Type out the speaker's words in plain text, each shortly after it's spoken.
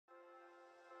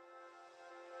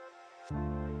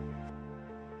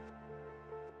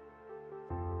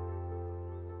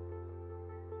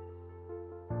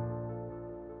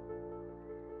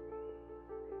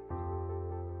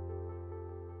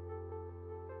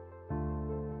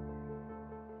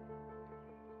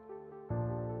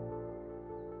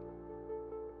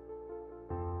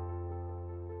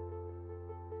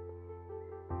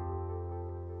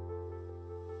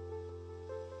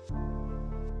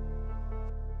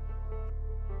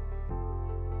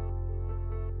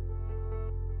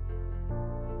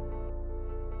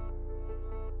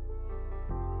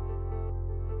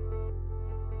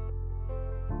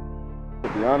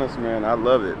be honest, man, I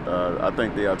love it. I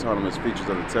think the autonomous features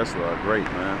of the Tesla are great,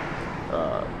 man.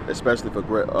 Especially for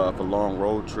long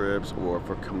road trips or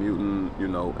for commuting, you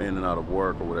know, in and out of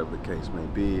work or whatever the case may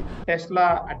be.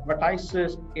 Tesla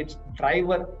advertises its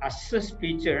driver assist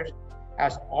features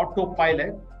as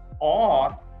autopilot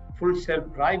or full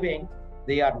self-driving.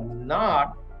 They are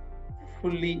not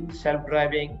fully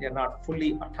self-driving. They're not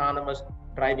fully autonomous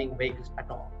driving vehicles at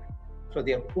all. So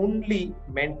they're only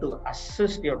meant to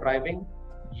assist your driving.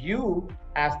 You,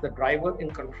 as the driver in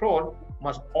control,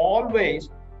 must always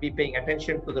be paying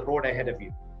attention to the road ahead of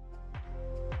you.